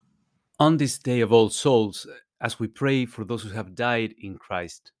On this day of All Souls, as we pray for those who have died in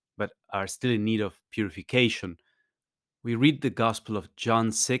Christ but are still in need of purification, we read the Gospel of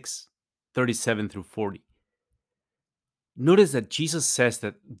John 6:37 through 40. Notice that Jesus says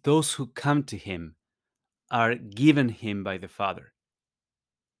that those who come to him are given him by the Father.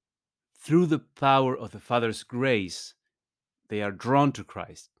 Through the power of the Father's grace, they are drawn to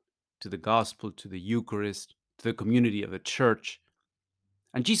Christ, to the Gospel, to the Eucharist, to the community of the church.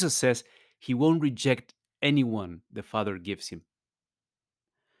 And Jesus says he won't reject anyone the Father gives him.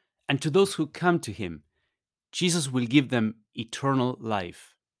 And to those who come to him, Jesus will give them eternal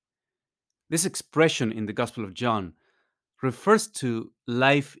life. This expression in the Gospel of John refers to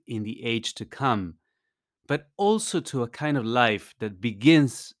life in the age to come, but also to a kind of life that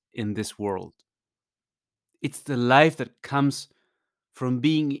begins in this world. It's the life that comes from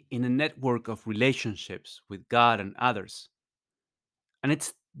being in a network of relationships with God and others. And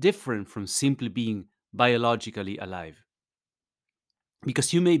it's different from simply being biologically alive.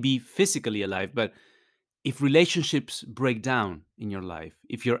 Because you may be physically alive, but if relationships break down in your life,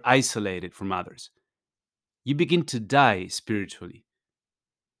 if you're isolated from others, you begin to die spiritually.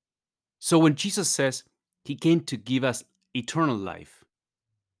 So when Jesus says he came to give us eternal life,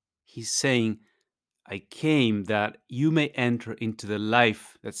 he's saying, I came that you may enter into the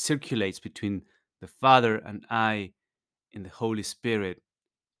life that circulates between the Father and I in the Holy Spirit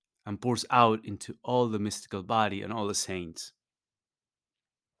and pours out into all the mystical body and all the saints.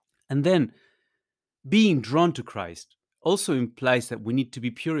 And then being drawn to Christ also implies that we need to be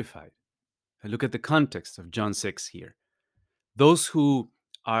purified. Look at the context of John 6 here. Those who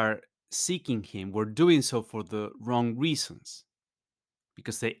are seeking him were doing so for the wrong reasons,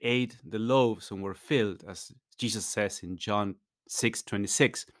 because they ate the loaves and were filled, as Jesus says in John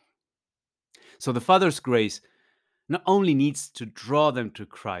 6:26. So the Father's grace not only needs to draw them to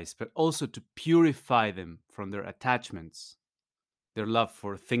Christ, but also to purify them from their attachments, their love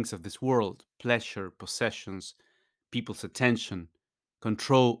for things of this world, pleasure, possessions, people's attention,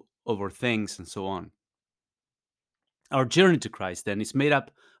 control over things, and so on. Our journey to Christ, then, is made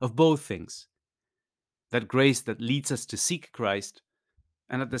up of both things: that grace that leads us to seek Christ,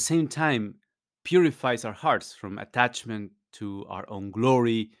 and at the same time purifies our hearts from attachment to our own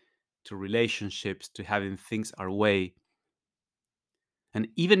glory, to relationships, to having things our way. And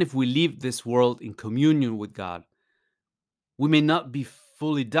even if we leave this world in communion with God, we may not be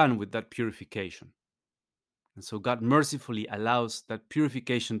fully done with that purification. And so God mercifully allows that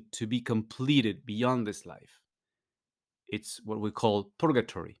purification to be completed beyond this life. It's what we call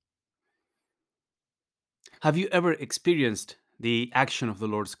purgatory. Have you ever experienced the action of the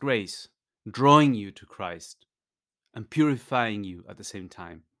Lord's grace, drawing you to Christ and purifying you at the same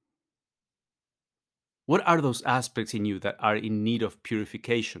time? What are those aspects in you that are in need of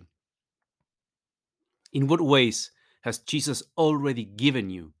purification? In what ways has Jesus already given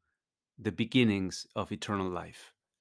you the beginnings of eternal life?